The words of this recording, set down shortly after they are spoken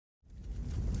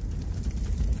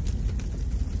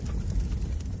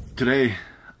Today,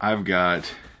 I've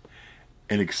got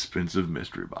an expensive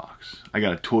mystery box. I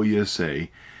got a ToyUSA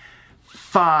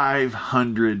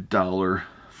 $500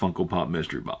 Funko Pop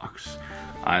mystery box.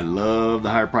 I love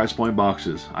the higher price point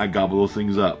boxes. I gobble those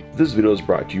things up. This video is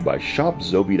brought to you by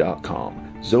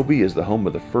ShopZobi.com. Zobi is the home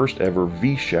of the first ever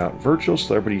V-Shout virtual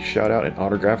celebrity shout out and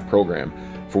autograph program.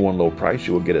 For one low price,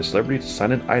 you will get a celebrity to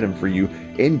sign an item for you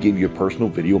and give you a personal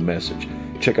video message.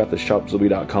 Check out the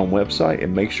ShopZobi.com website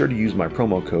and make sure to use my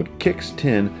promo code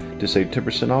KICKS10 to save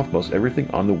 10% off most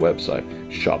everything on the website.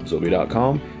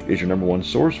 ShopZobi.com is your #1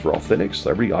 source for authentic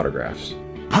celebrity autographs.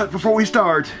 But before we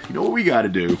start, you know what we got to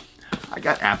do? I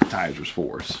got appetizers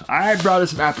for us. I brought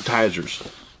us some appetizers.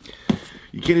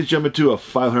 You can't just jump into a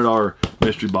 $500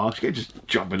 mystery box. You can't just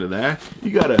jump into that.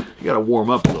 You gotta warm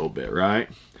up a little bit, right?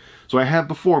 So what I have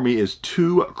before me is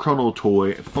 2 Chrono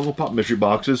Toy Funko Pop mystery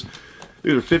boxes.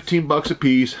 These are 15 bucks a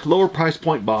piece, lower price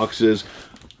point boxes,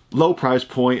 low price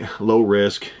point, low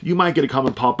risk. You might get a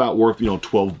common pop out worth,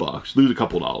 12 bucks, lose a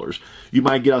couple dollars. You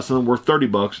might get out something worth 30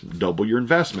 bucks, double your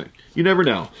investment. You never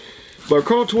know. But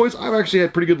Chrono Toys, I've actually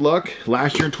had pretty good luck.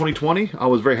 Last year in 2020, I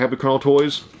was very happy with Chrono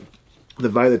Toys. The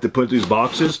value that they put into these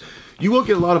boxes. You will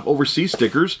get a lot of overseas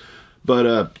stickers,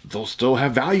 but they'll still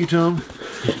have value to them.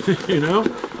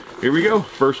 Here we go.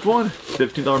 First one,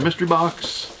 $15 mystery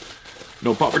box.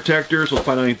 No pop protectors. We'll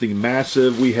find out anything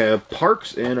massive. We have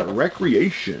Parks and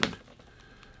Recreation.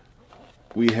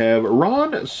 We have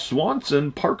Ron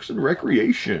Swanson, Parks and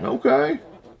Recreation. Okay.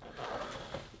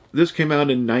 This came out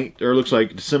in looks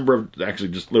like December of, actually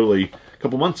just literally a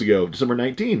couple months ago, December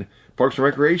 19. Parks and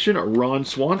Recreation, Ron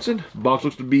Swanson. Box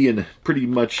looks to be in pretty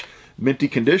much minty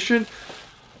condition.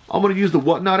 I'm going to use the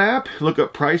Whatnot app, look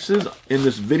up prices in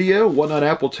this video. Whatnot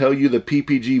app will tell you the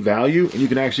PPG value, and you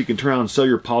can actually turn around and sell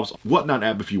your Pops Whatnot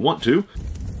app if you want to.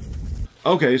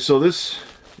 Okay, so this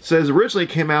says originally it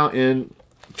came out in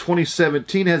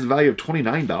 2017, has a value of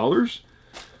 $29.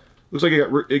 Looks like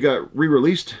it got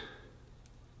re-released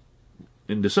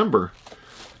in December.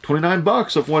 29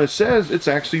 bucks. So if what it says, it's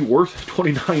actually worth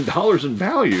 $29 in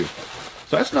value.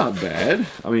 So that's not bad.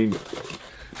 I mean,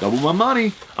 double my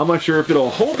money. I'm not sure if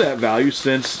it'll hold that value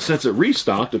since it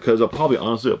restocked, because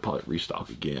honestly, it'll probably restock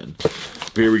again.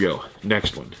 But here we go.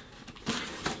 Next one.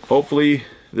 Hopefully,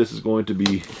 this is going to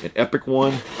be an epic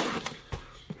one.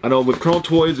 I know with Chrono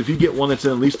Toys, if you get one that's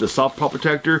in at least a soft pop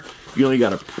protector, you only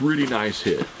got a pretty nice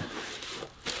hit.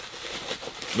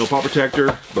 No pop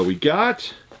protector, but we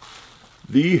got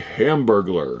the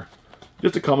Hamburglar.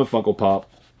 Just a common Funko Pop.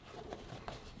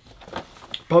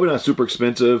 Probably not super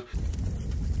expensive.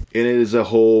 And it is a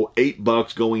whole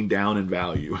 $8 going down in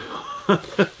value.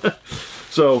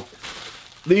 So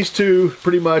these two,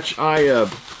 pretty much,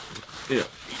 just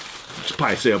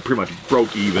probably say I pretty much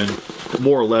broke even,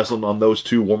 more or less, on those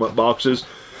 2 warm-up boxes.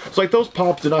 It's like those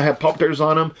Pops did not have pop protectors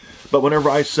on them, but whenever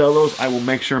I sell those, I will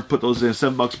make sure and put those in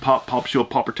 7 bucks Pop Shield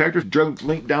pop protectors. Direct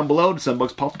link down below to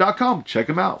 7buckspop.com. Check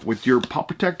them out with your pop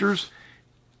protectors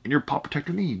and your pop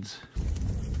protector needs.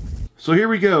 So here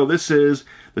we go. This is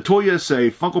the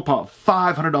ToyUSA Funko Pop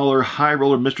 $500 High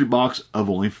Roller Mystery Box of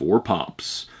only 4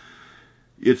 Pops.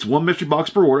 It's 1 mystery box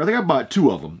per order. I think I bought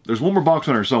 2 of them. There's one more box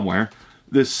on there somewhere.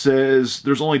 This says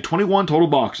there's only 21 total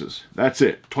boxes. That's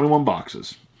it. 21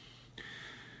 boxes.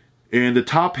 And the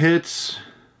top hits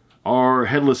are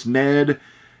Headless Ned,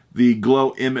 the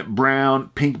Glow Emmett Brown,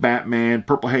 Pink Batman,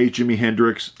 Purple Haze Jimi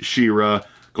Hendrix, She-Ra,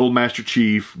 Gold Master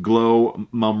Chief, Glow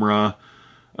Mumra,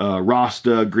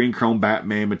 Rasta, Green Chrome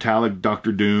Batman, Metallic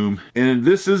Dr. Doom. And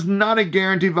this is not a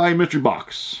guaranteed value mystery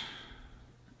box.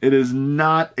 It is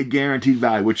not a guaranteed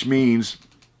value, which means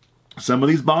some of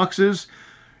these boxes,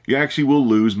 you actually will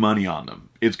lose money on them.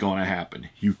 It's going to happen.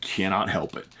 You cannot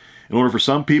help it. In order for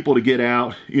some people to get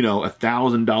out,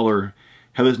 $1,000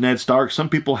 Headless Ned Stark, some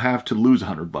people have to lose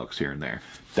 $100 here and there.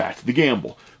 That's the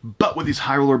gamble. But with these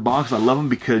high roller boxes, I love them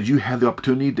because you have the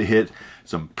opportunity to hit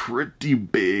some pretty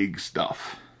big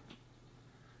stuff.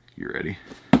 You ready?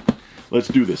 Let's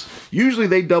do this. Usually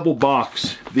they double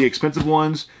box the expensive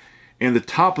ones, and the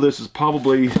top of this is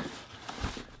probably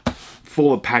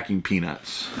full of packing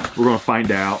peanuts. We're going to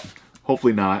find out.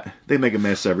 Hopefully not. They make a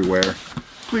mess everywhere.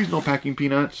 Please, no packing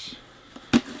peanuts.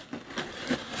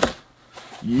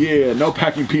 Yeah, no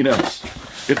packing peanuts.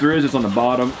 If there is, it's on the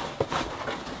bottom.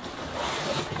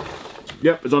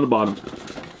 Yep, it's on the bottom.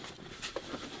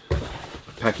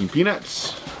 Packing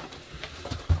peanuts.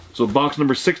 So box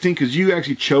number 16, because you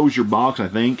actually chose your box, I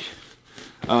think.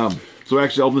 So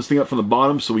actually open this thing up from the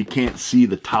bottom so we can't see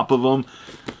the top of them.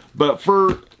 But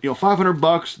for,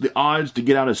 $500, the odds to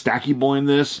get out a Stacky boy in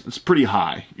this, it's pretty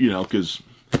high, because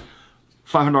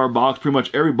 $500 box, pretty much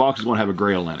every box is going to have a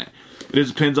GRAIL in it. It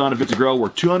just depends on if it's a GRAIL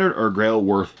worth 200 or a GRAIL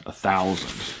worth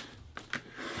 1,000.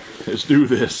 Let's do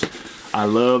this. I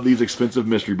love these expensive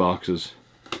mystery boxes.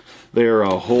 They are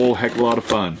a whole heck of a lot of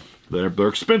fun. They're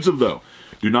expensive though.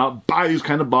 Do not buy these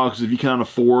kind of boxes if you can't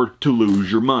afford to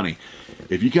lose your money.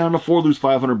 If you can't afford to lose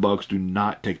 500 bucks, do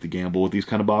not take the gamble with these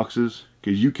kind of boxes,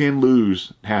 because you can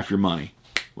lose half your money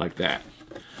like that.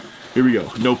 Here we go.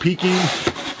 No peeking.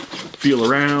 Feel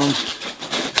around.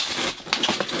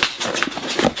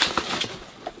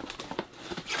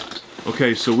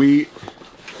 Okay, so this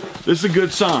is a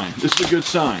good sign. This is a good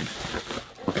sign.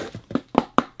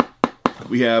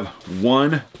 We have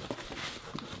one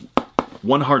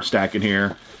heart stack in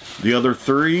here. The other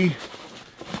 3,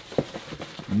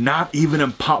 not even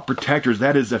in pop protectors.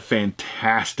 That is a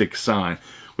fantastic sign.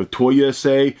 With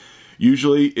ToyUSA,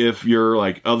 usually if your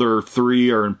like other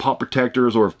 3 are in pop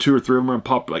protectors, or if 2 or 3 of them are in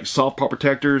pop, like soft pop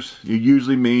protectors, it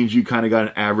usually means you kind of got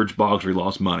an average box where you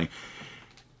lost money.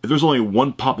 If there's only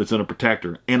 1 pop that's in a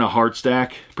protector and a hard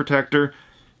stack protector,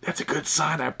 that's a good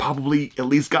sign. I probably at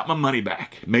least got my money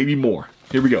back, maybe more.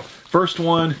 Here we go. First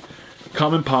one,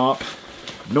 common pop,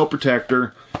 no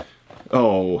protector.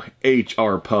 Oh,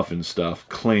 HR puffin stuff,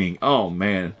 cling. Oh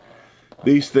man,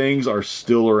 these things are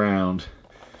still around.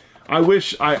 I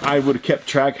wish I would have kept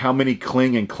track how many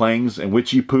cling and clangs and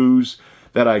witchy poos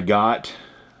that I got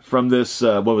from this,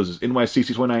 what was this, NYCC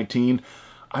 2019.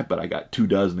 I bet I got 2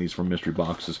 dozen of these from mystery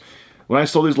boxes. When I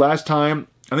sold these last time,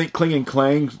 I think Cling and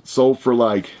Clang sold for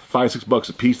like $5, $6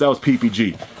 a piece. That was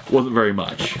PPG. It wasn't very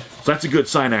much. So that's a good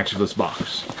sign actually for this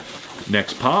box.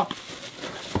 Next pop.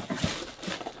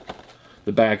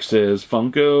 The back says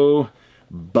Funko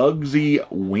Bugsy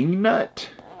Wingnut.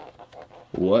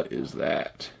 What is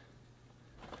that?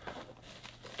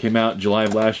 Came out July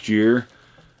of last year.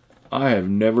 I have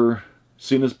never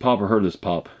seen this pop or heard this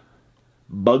pop.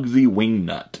 Bugsy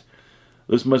Wingnut.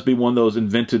 This must be one of those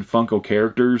invented Funko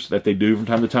characters that they do from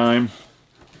time to time.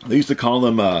 They used to call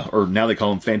them, or now they call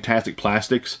them Fantastic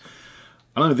Plastics.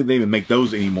 I don't even think they even make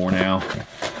those anymore now.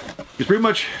 It's pretty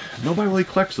much, nobody really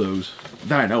collects those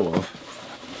that I know of.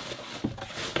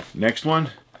 Next one,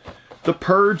 The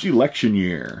Purge Election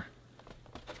Year.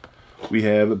 We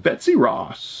have Betsy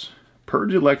Ross,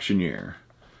 Purge Election Year.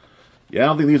 Yeah, I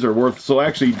don't think these are worth, so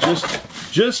actually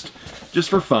just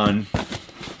for fun,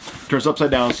 turns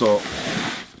upside down so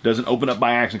it doesn't open up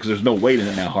by accident, because there's no weight in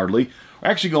it now hardly. We're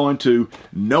actually going to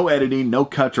no editing, no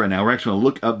cuts right now. We're actually going to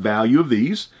look up value of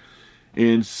these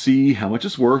and see how much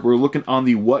it's worth. We're looking on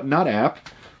the Whatnot app,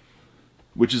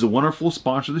 which is a wonderful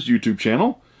sponsor of this YouTube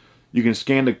channel. You can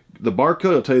scan the barcode,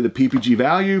 it'll tell you the PPG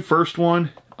value. First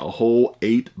one, a whole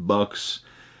 $8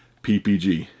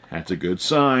 PPG. That's a good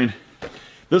sign.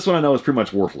 This one I know is pretty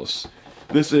much worthless.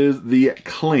 This is the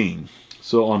Cling.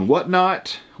 So on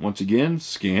Whatnot, once again,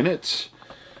 scan it.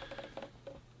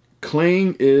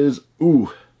 Cling is,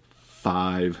 ooh,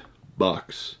 $5.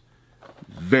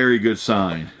 Very good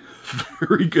sign.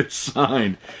 Very good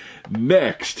sign.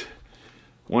 Next,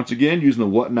 once again, using the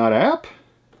Whatnot app.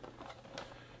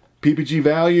 PPG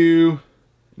value,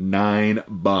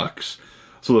 $9.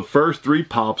 So the first 3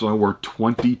 pops only were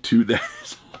 22. That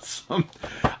is awesome.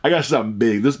 I got something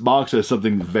big. This box has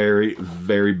something very,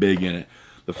 very big in it.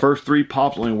 The first 3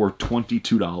 pops only were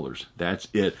 $22. That's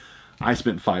it. I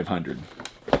spent $500.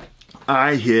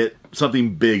 I hit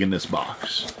something big in this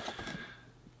box.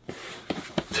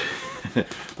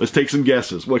 Let's take some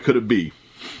guesses. What could it be?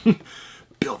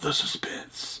 Build the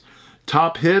suspense.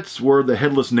 Top hits were the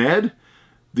Headless Ned,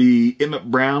 the Emmett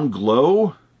Brown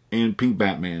Glow, and Pink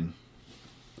Batman.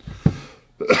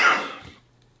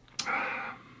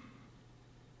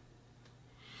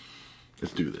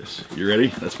 Let's do this. You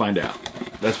ready? Let's find out.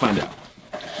 Let's find out.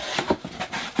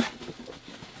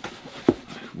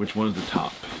 Which one is the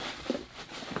top?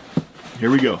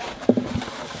 Here we go.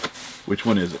 Which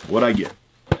one is it? What'd I get?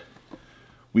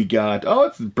 We got, oh,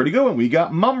 it's a pretty good one. We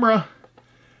got Mumra.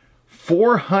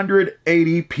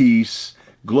 480 piece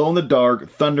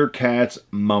glow-in-the-dark Thundercats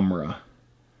Mumra.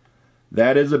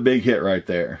 That is a big hit right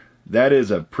there. That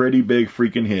is a pretty big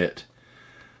freaking hit.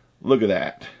 Look at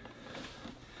that.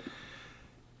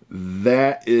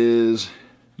 That is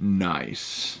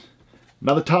nice.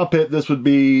 Now the top hit, this would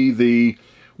be the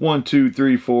 1, 2,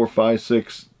 3, 4, 5,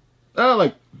 6,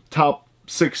 like top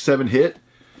 6, 7 hit.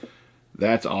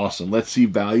 That's awesome. Let's see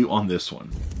value on this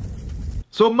one.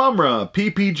 So Mumra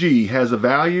PPG has a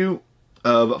value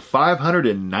of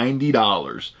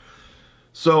 $590.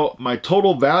 So my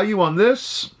total value on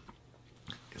this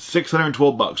is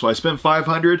 $612. So I spent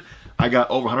 $500. I got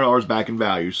over $100 back in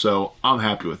value. So I'm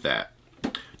happy with that.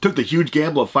 Took the huge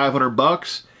gamble of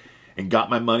 $500 and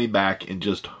got my money back in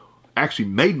just, actually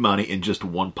made money in just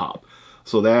 1 pop.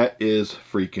 So that is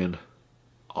freaking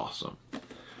awesome.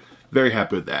 Very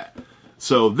happy with that.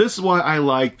 So this is why I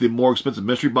like the more expensive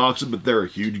mystery boxes, but they're a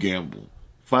huge gamble.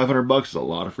 $500 is a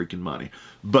lot of freaking money.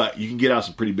 But you can get out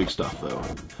some pretty big stuff though.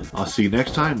 I'll see you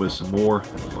next time with some more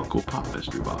Funko Pop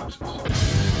mystery boxes.